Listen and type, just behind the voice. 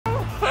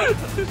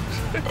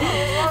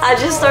I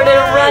just started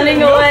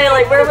running away,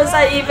 like where was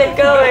I even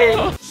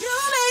going?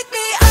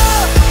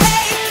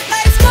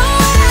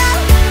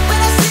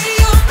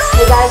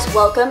 Hey guys,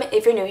 welcome.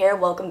 If you're new here,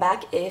 welcome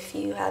back if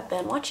you have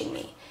been watching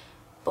me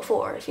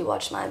before, if you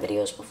watched my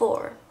videos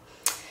before.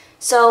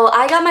 So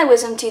I got my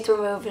wisdom teeth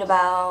removed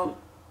about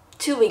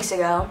 2 weeks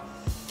ago,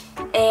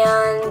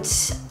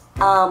 and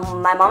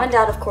my mom and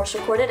dad of course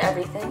recorded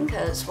everything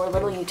because we're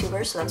little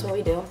YouTubers, so that's what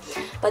we do.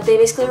 But they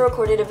basically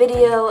recorded a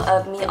video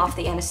of me off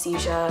the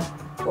anesthesia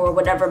or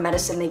whatever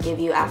medicine they give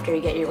you after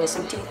you get your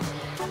wisdom teeth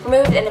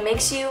removed, and it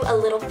makes you a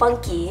little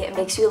funky, it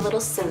makes you a little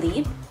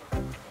silly.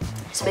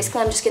 So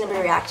basically I'm just going to be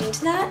reacting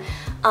to that.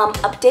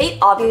 Update,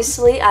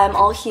 obviously I'm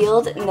all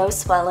healed, no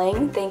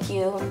swelling, thank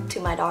you to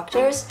my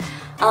doctors.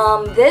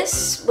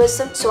 This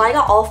wisdom, so I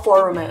got all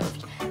 4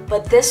 removed,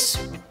 but this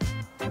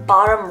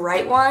bottom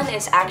right one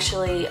is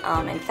actually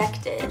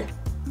infected.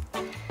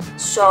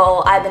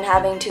 So I've been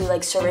having to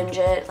like syringe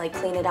it, like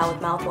clean it out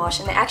with mouthwash,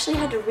 and they actually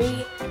had to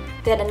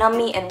numb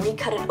me and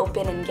recut it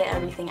open and get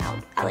everything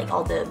out, like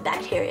all the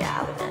bacteria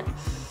out of it.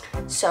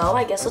 So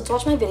I guess let's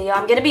watch my video.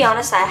 I'm gonna be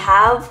honest, I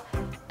have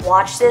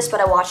watched this,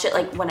 but I watched it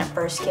like when it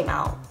first came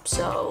out.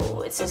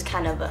 So it's just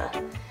kind of a,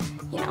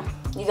 you know,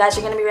 you guys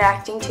are gonna be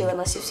reacting to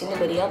unless you've seen the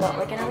video, but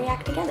we're gonna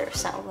react together.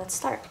 So let's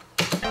start.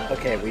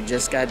 Okay, we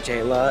just got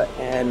Jayla,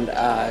 and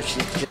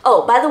she's...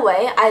 Oh, by the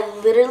way, I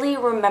literally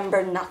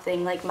remember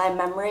nothing. Like, my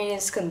memory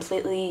is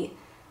completely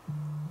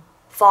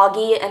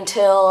foggy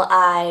until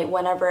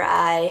whenever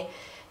I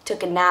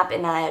took a nap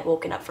and I had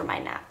woken up from my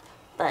nap.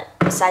 But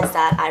besides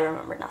that, I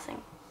remember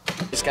nothing.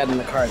 Just got in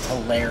the car, it's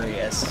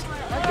hilarious.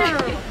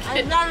 I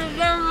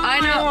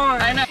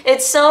know.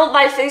 It's so,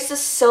 my face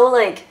is so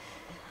like,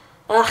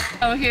 ugh.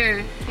 Oh,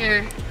 here,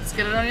 let's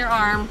get it on your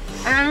arm.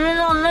 And then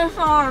on this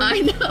arm. I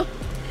know.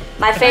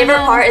 My favorite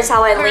part is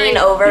how I lean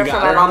over for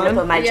my mom to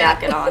put my Yeah.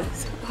 jacket on.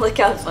 Look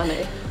how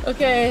funny.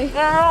 Okay.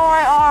 Get it on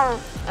my arm.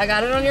 I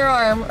got it on your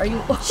arm. Are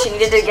you? She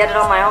needed to get it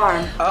on my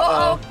arm.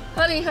 Uh-oh.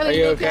 Honey. Are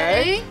you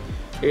okay?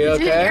 Are you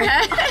okay?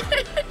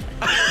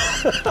 I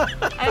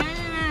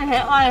didn't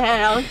hit my head.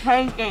 I was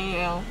pranking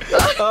you.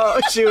 Oh,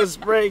 she was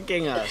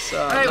pranking us.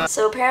 Oh,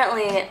 So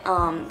apparently,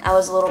 I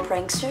was a little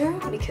prankster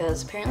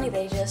because apparently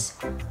they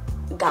just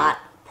got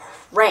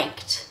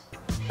pranked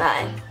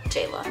by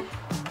Jayla.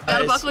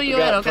 Gotta buckle you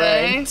in,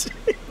 okay?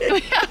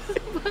 We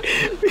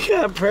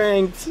got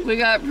pranked. We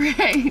got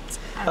pranked.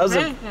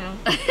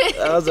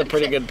 That was a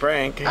pretty good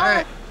prank.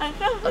 Alright.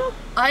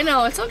 I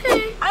know, it's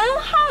okay. I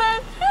don't have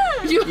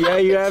a chin. Yeah,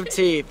 you have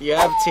teeth. You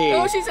have teeth.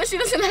 No, she said she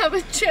doesn't have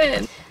a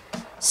chin.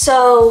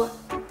 So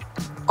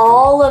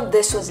all of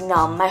this was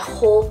numb. My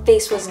whole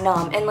face was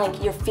numb, and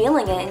like you're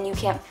feeling it and you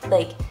can't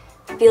like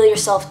feel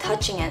yourself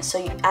touching it.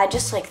 So I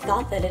just like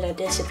thought that it had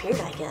disappeared,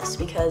 I guess,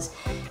 because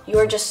you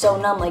were just so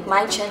numb. Like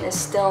my chin is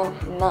still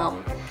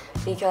numb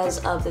because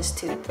of this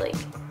tooth. Like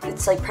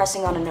it's like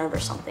pressing on a nerve or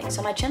something.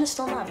 So my chin is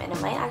still numb, and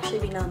it might actually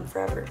be numb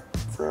forever.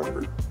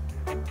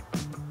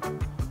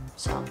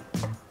 So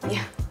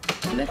yeah.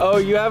 Oh,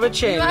 you have a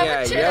chin. You have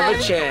yeah, a chin. you have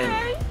a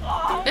chin.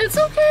 It's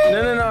okay.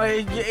 No.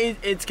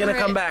 It's gonna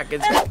come back.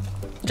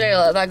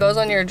 Jayla, that goes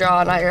on your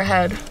jaw, not your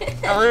head.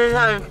 Oh, this is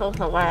how I'm supposed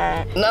to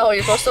wear it. No,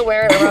 you're supposed to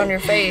wear it around your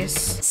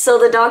face. So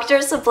the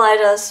doctor supplied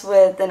us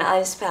with an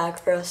ice pack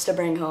for us to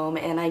bring home,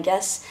 and I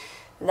guess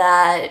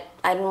that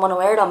I didn't want to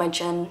wear it on my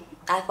chin.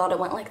 I thought it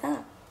went like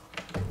that.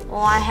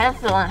 Well, my head's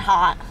feeling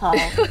hot, so.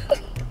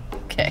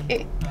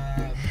 Okay.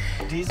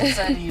 Diesel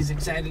said he's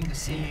excited to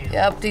see you.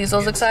 Yep,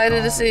 Diesel's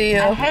excited to see you.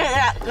 I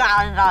hate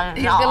that.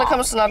 He's gonna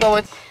come snuggle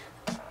with.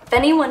 If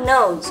anyone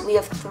knows, we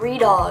have 3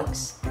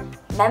 dogs.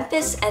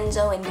 Memphis,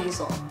 Enzo, and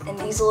Diesel. And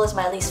Diesel is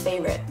my least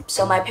favorite.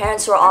 So my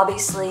parents were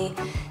obviously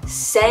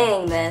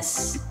saying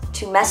this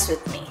to mess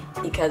with me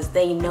because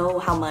they know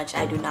how much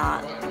I do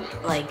not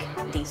like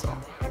Diesel.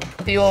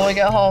 You when we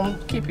get home,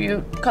 keep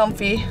you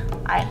comfy.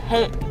 I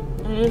hate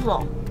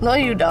Diesel. No,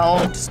 you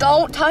don't. Just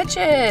don't touch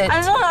it.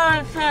 I don't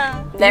have a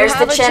chin. There's the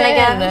You have a chin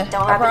again.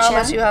 Don't I have a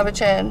promise chin. you have a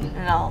chin.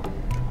 No.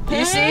 Do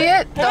you see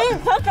it? He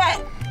took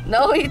it.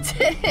 No, he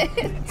didn't.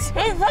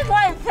 He took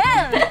my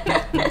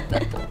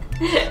chin.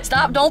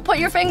 Stop, don't put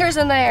your fingers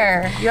in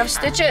there. You have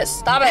stitches,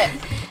 stop it.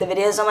 The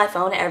video's on my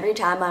phone. Every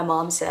time my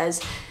mom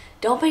says,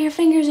 don't put your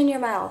fingers in your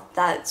mouth,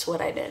 that's what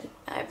I did.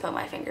 I put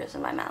my fingers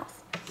in my mouth.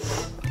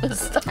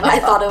 Stop. And I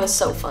thought it was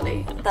so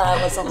funny that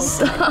I wasn't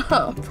listening.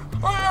 Stop.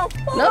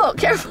 No,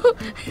 careful.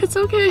 It's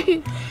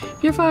okay.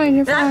 You're fine,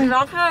 you're That fine.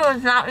 doctor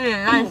was not being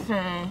nice to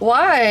me.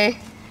 Why?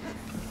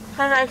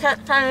 Because I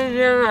kept trying to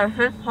give her a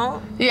fist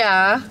pump,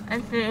 Yeah.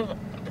 and she didn't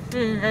do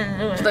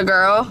it. The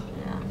girl?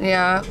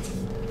 Yeah.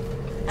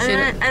 And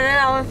then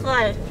I was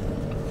like,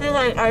 she's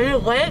like, are you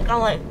awake? I'm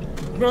like,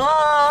 no,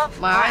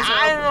 My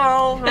eyes are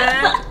open.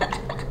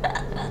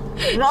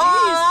 No,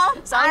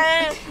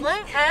 I ain't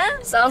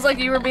sleeping. Sounds like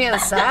you were being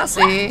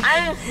sassy.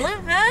 I ain't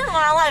sleeping.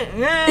 I'm like,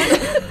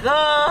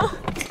 no.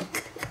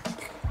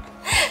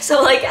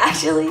 So like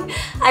actually,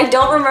 I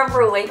don't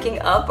remember waking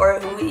up or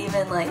who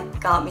even like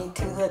got me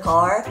to the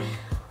car,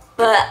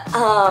 but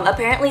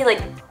apparently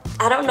like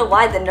I don't know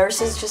why the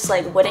nurses just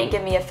like wouldn't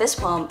give me a fist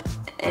pump,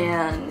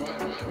 and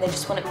they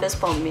just wouldn't fist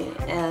pump me.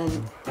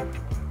 And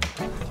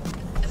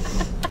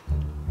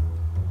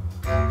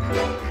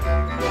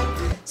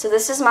so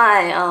this is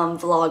my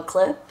vlog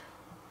clip.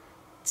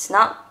 It's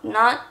not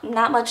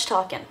much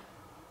talking.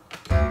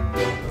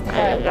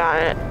 I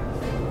got it.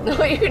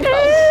 No, you don't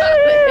got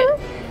it.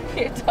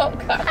 You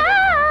don't got it.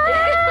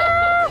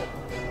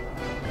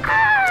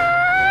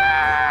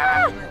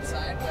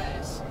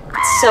 Sideways.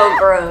 It's so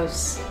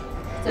gross.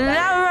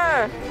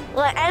 Never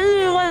let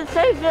anyone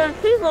take your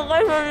teeth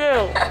away from you.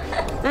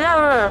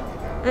 Never.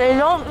 They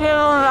don't give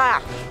them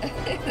back.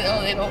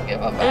 No, they don't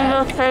give them They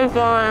back. just take them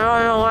and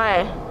run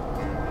away.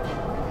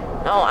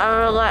 Don't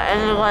ever let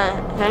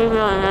anyone take them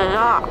and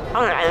not.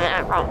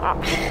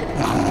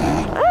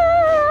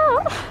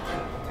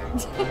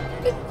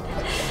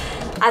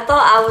 I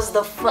thought I was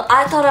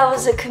I thought I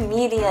was a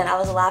comedian. I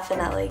was laughing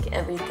at like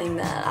everything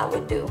that I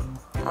would do.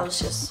 I was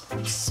just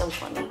so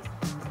funny.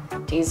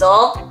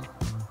 Diesel.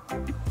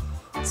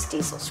 It's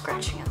Diesel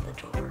scratching at the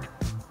door.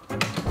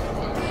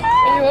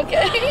 Are you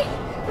okay?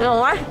 No,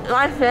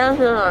 my fans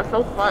are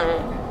so funny.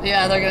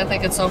 Yeah, they're gonna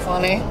think it's so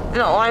funny.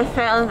 No, my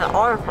fans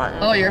are funny.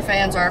 Oh, your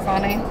fans are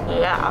funny?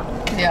 Yeah.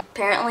 Yeah.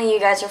 Apparently you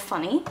guys are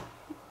funny.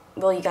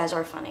 Well, you guys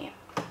are funny.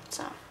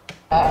 So.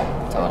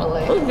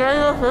 Totally. Who gave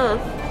us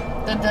this?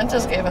 The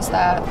dentist gave us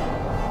that.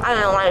 I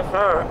didn't like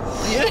her.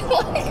 You didn't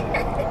like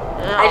her?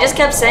 No. I just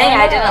kept saying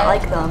Why I didn't not?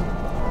 like them.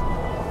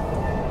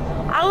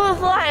 I was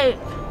like,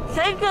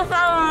 take this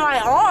out of my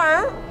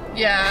arm.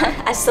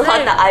 Yeah. I still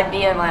had the IV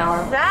in my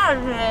arm.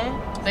 Stabbed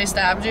me They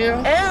stabbed you?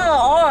 in the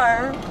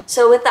arm.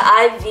 So with the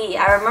IV,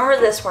 I remember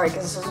this part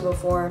because this was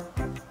before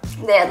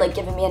they had like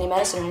given me any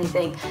medicine or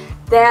anything.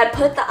 They had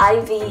put the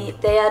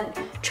IV, they had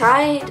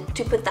tried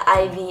to put the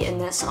IV in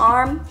this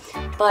arm,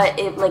 but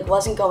it like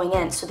wasn't going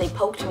in. So they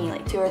poked me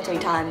like 2 or 3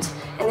 times,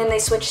 and then they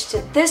switched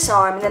to this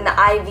arm, and then the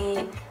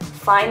IV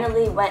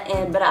finally went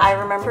in. But I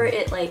remember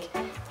it like,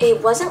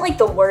 it wasn't like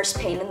the worst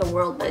pain in the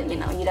world, but you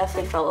know, you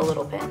definitely felt a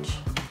little pinch.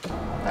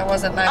 That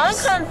wasn't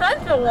nice.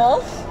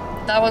 Unconsensual.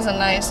 That wasn't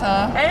nice,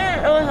 huh?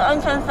 And it was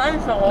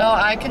unconsensual. No,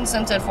 I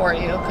consented for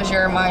you because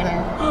you're a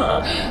minor.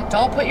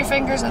 Don't put your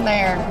fingers in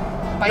there.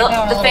 Bite Nope,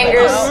 down a the little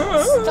fingers. Bit.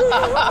 No.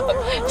 Stop.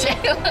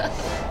 Jayla.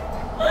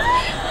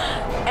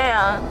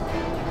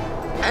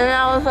 And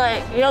I was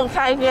like, yo, can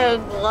I get a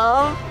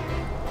glove?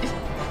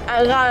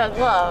 I got a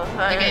glove.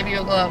 They gave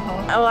you a glove,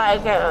 huh? I want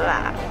to give it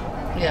back.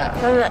 Yeah.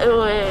 Because it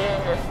was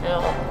in the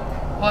seal.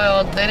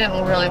 Well, they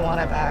didn't really want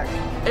it back.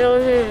 It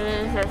was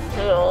in the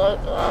seal, a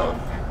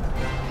glove.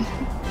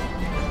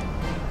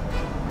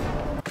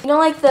 You know,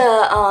 like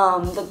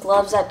the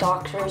gloves that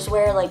doctors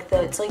wear, like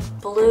it's like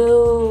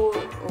blue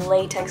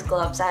latex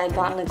gloves. I had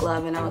gotten a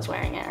glove and I was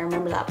wearing it. I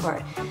remember that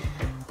part.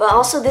 But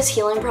also this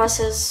healing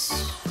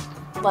process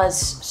was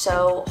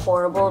so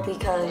horrible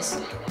because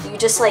you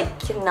just like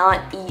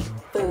cannot eat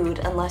food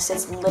unless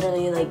it's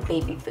literally like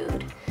baby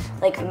food,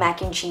 like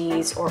mac and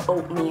cheese or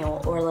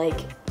oatmeal, or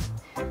like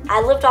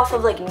I lived off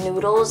of like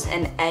noodles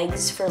and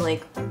eggs for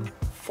like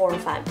 4 or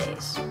 5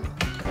 days.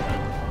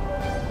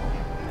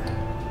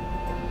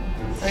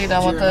 Are you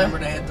done Did you with remember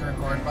to hit the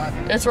record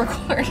button? It's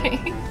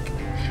recording.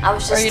 I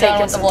was Are just you done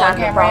taking with the some vlog time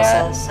to camera yet?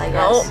 process, I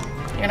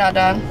guess. You're not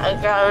done?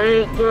 I gotta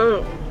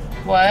regroup.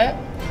 What?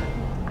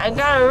 I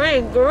gotta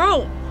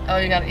regroup. Oh,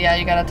 you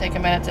gotta take a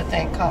minute to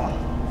think, huh?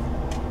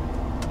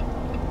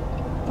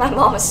 My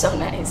mom is so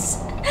nice.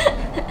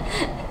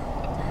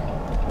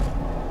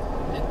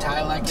 Did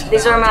Ty like to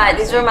These are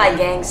my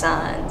gang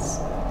signs.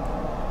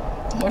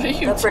 What are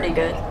you They're pretty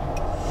good.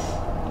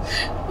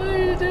 What are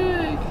you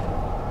doing?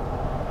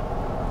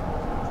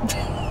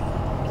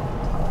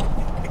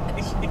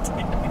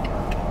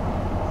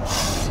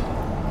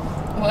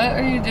 What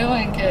are you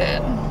doing,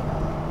 kid?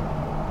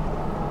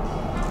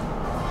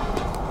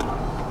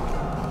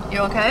 You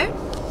okay?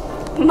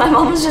 My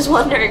mom was just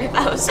wondering if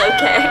I was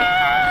okay.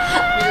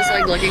 You're just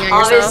like looking at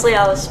yourself? Obviously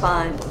I was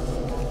fine.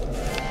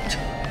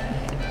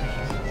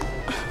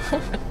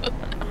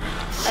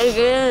 I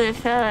get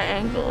it at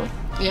an angle.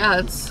 Yeah,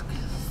 it's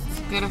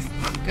good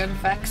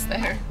effects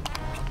there.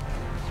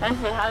 I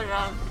say hi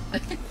now.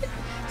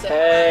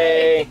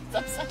 Hey,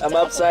 I'm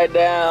upside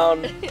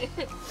down.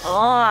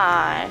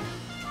 Oh,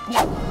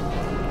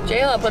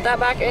 Jayla, put that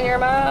back in your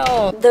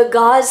mouth. The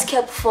gauze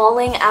kept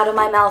falling out of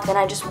my mouth and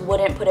I just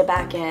wouldn't put it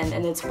back in,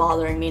 and it's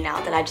bothering me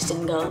now that I just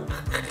didn't go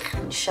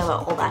and shove it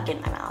all back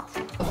in my mouth.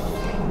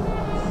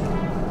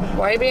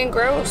 Why are you being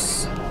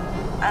gross?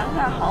 I don't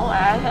know.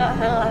 I can't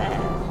feel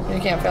it.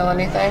 You can't feel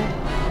anything?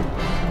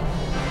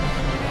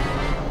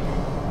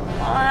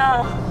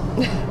 Oh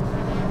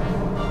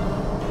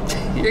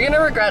You're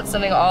gonna regret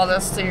sending all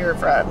this to your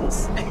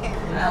friends.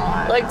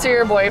 no. Like to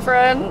your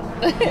boyfriend?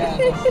 Yeah, I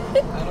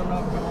don't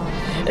know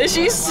if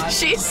you want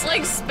She's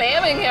like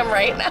spamming him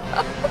right now.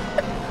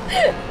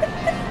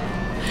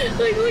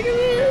 Like, look at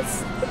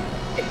this.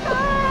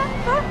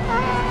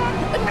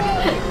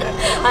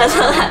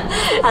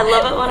 I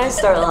love it when I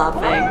start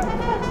laughing.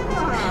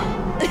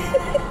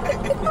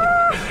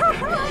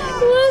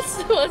 What's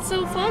What's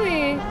so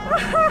funny?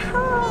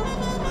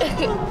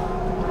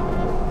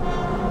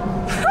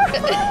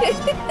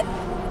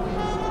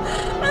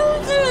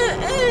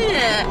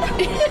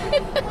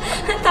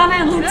 I thought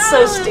I looked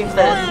so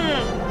stupid.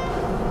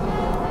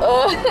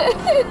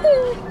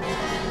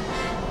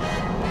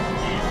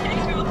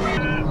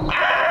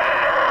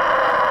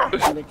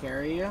 Can they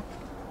carry you?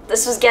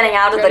 This was getting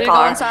out of Ready the to go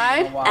car.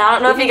 inside? And I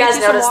don't know if you guys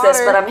noticed this,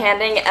 but I'm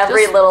handing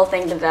every little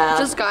thing to Dad.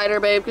 Just guide her,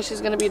 babe, because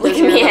she's gonna be Look at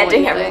dizzier me than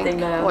handing what you everything think,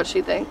 now. what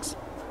she thinks.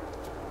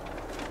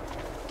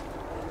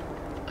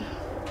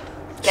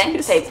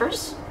 Okay,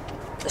 papers,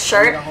 the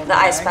shirt, the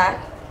ice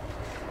pack,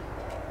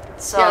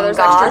 some Yeah, there's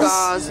gauze, extra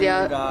gauze.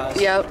 Yeah.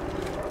 Gauze. Yep.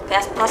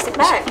 plastic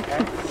bag.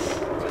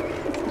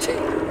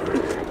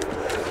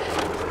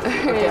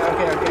 Okay,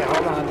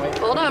 hold on, wait.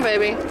 Hold on,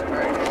 baby.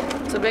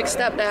 It's a big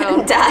step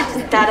down. Dad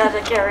had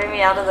to carry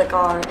me out of the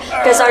car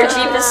because our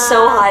Jeep is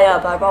so high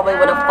up. I probably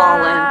would have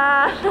fallen.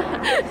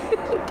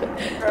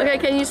 Okay,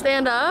 can you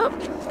stand up?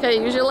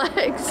 Okay, use your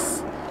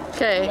legs.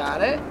 Okay.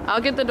 Got it?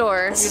 I'll get the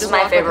door. This You is just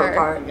my walk with favorite her.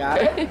 part. You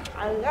got it?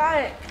 I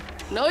got it.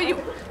 No, you,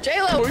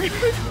 Jayla.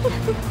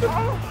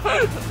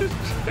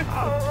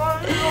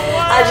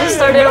 I just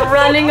started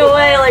running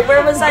away. Like,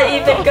 where was I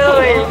even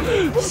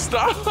going?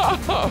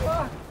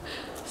 Stop!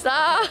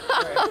 Stop.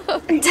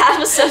 Dad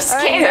was so All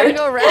right, you gotta scared.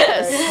 go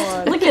rest.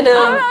 Look at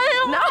him.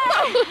 No.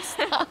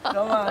 Stop.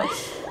 Come on.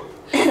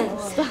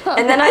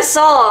 And then I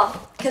saw,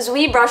 because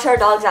we brush our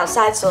dogs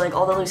outside so like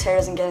all the loose hair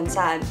doesn't get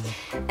inside.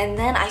 And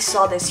then I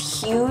saw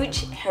this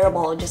huge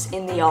hairball just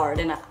in the yard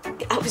and I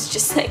was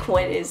just like,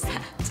 what is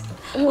that?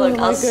 Look,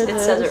 it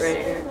says it right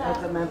here.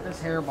 That's a Memphis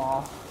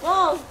hairball.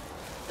 Whoa.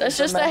 That's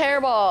just a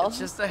hairball. It's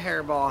just a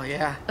hairball,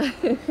 yeah.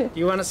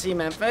 You want to see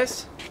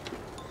Memphis?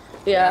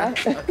 Yeah.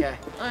 Okay.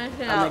 I'm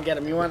gonna get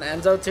him. You want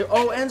Enzo too?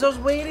 Oh, Enzo's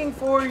waiting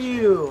for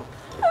you.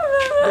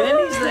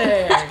 Benny's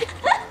there.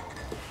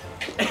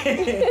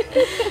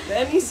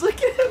 Benny's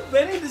looking at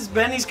Benny. This is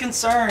Benny's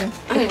concern.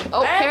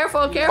 Oh,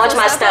 careful, careful. Watch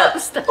my Step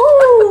step. up.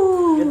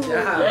 Ooh. Good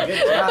job.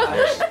 Good job.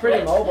 She's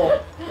pretty mobile.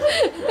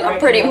 I'm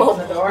pretty Open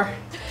mobile. the door.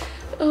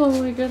 Oh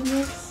my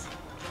goodness.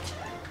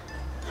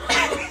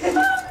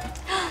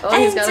 Oh,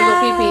 he's gotta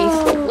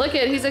go pee-pee. Look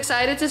it, he's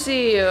excited to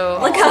see you.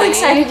 Look how See?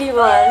 excited he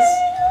was.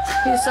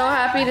 He's so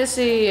happy to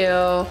see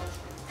you.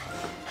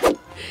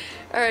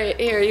 Alright,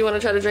 here, you wanna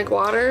try to drink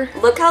water?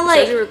 Look how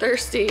Said you like were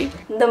thirsty.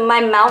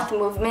 my mouth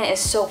movement is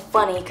so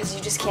funny because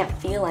you just can't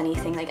feel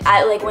anything. Like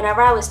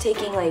whenever I was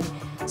taking like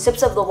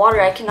sips of the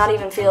water, I cannot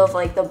even feel if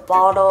like the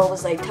bottle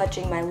was like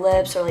touching my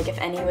lips or like if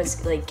any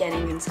was like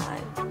getting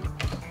inside.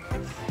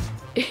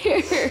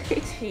 Here.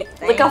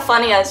 Look how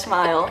funny I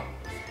smile.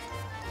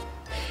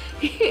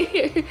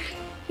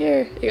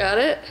 Here, you got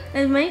it?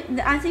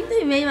 I think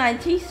they made my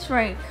teeth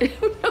shrink.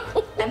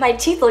 No. And my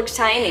teeth look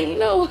tiny.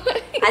 No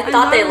way. I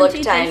thought they looked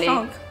teeth tiny.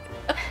 shrunk.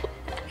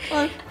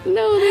 Look.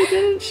 No, they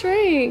didn't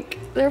shrink.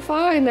 They're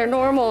fine, they're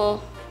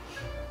normal.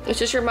 It's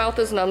just your mouth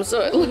is numb,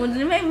 so Well,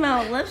 they made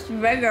my lips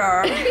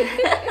bigger.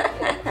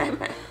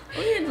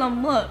 Look at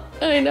them, look.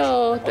 I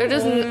know. They're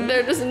just numb.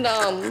 They're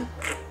bigger.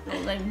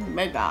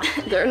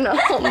 They're numb.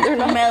 They're The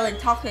numb. melon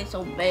talking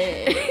so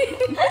big.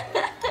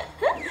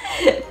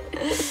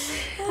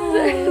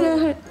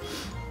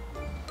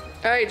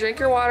 Alright, drink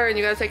your water and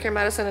you gotta take your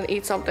medicine and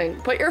eat something.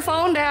 Put your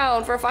phone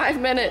down for 5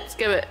 minutes.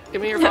 Give it.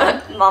 Give me your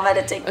phone. Mom had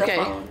to take the Okay,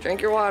 phone.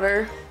 drink your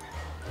water.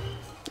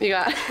 You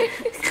got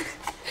it.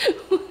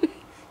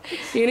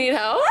 You need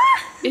help?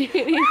 You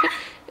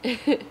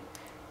need...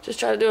 Just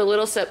try to do a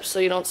little sip so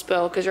you don't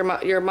spill because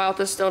your mouth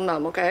is still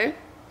numb, okay?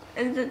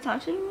 Is it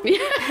touching me?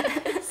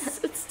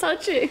 Yes, it's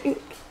touching.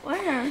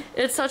 Where?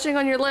 It's touching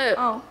on your lip.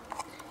 Oh.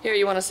 Here,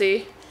 you want to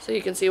see? So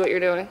you can see what you're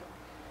doing.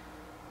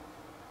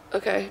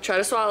 Okay, try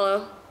to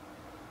swallow.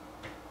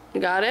 You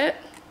got it?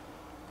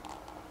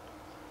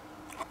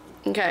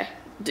 Okay.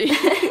 Do you,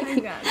 I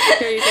got it.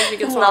 here, you think you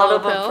can Not swallow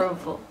of a pill?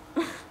 approval.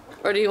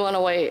 Or do you want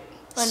to wait?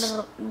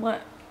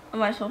 What?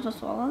 Am I supposed to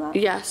swallow that?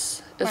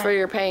 Yes, it's for Right.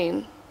 your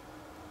pain.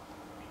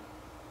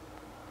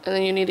 And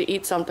then you need to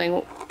eat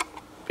something.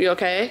 You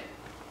okay?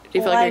 Do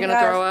you feel like you're gonna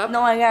throw up?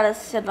 No, I gotta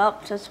sit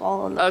up to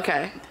swallow that.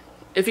 Okay.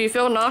 If you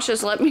feel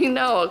nauseous, let me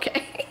know,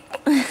 okay?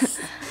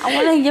 I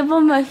wanna give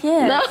him a kiss.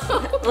 No.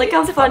 Look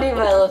how funny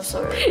my lips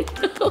are.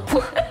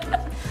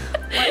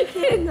 Why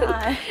can't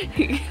I?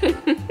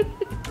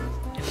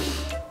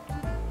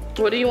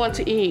 What do you want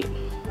to eat?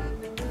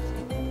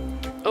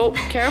 Oh,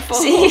 careful.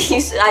 See,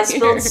 I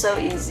spilled so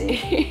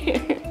easy.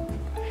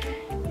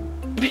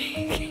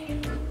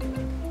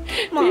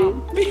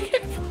 Mom, Be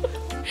careful.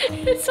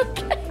 It's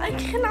okay. I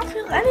cannot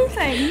feel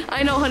anything.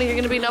 I know, honey, you're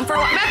gonna be numb for a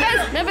while.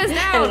 Memphis,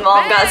 down. And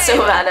Mom got Babe. so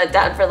mad at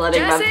Dad for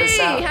letting Memphis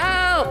Jesse, out.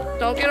 help!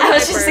 Don't get a I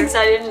was diaper. just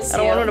excited to see I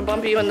don't want him him. to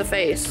bump you in the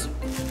face.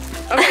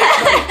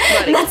 Okay,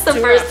 buddy. That's the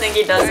Too first rough. thing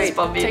he does All is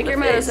bump me in Take the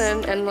your face.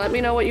 medicine and let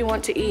me know what you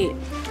want to eat.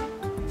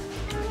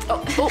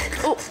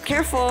 Oh,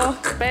 careful.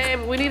 Babe,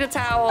 we need a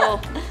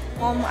towel.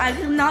 I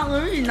cannot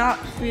literally not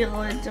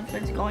feel it if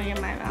it's going in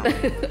my mouth.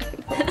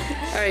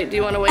 All right, do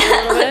you want to wait a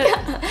little bit?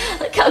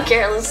 Look how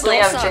carelessly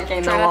Don't I'm suck. drinking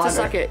the Try not water. to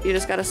suck it. You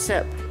just gotta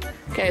sip.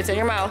 Okay, it's in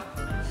your mouth.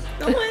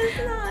 No, it's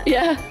not.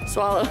 Yeah,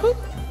 swallow.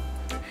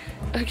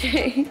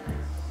 Okay.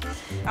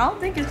 I don't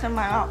think it's in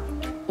my mouth.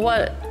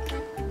 What?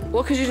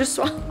 What could you just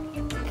swallow?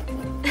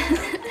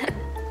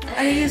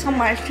 I think it's on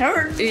my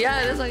shirt.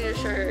 Yeah, it is on your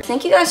shirt.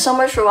 Thank you guys so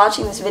much for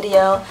watching this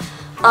video.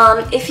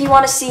 If you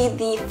want to see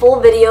the full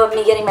video of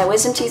me getting my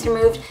wisdom teeth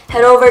removed,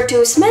 head over to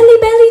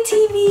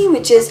SmellyBellyTV,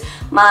 which is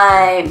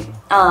my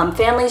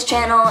family's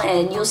channel,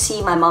 and you'll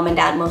see my mom and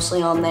dad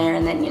mostly on there,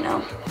 and then, you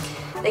know,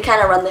 they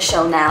kind of run the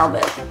show now.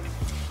 But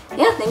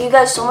yeah, thank you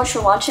guys so much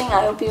for watching.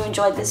 I hope you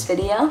enjoyed this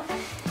video,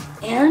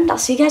 and I'll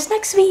see you guys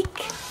next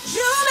week.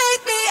 You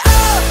make me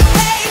up.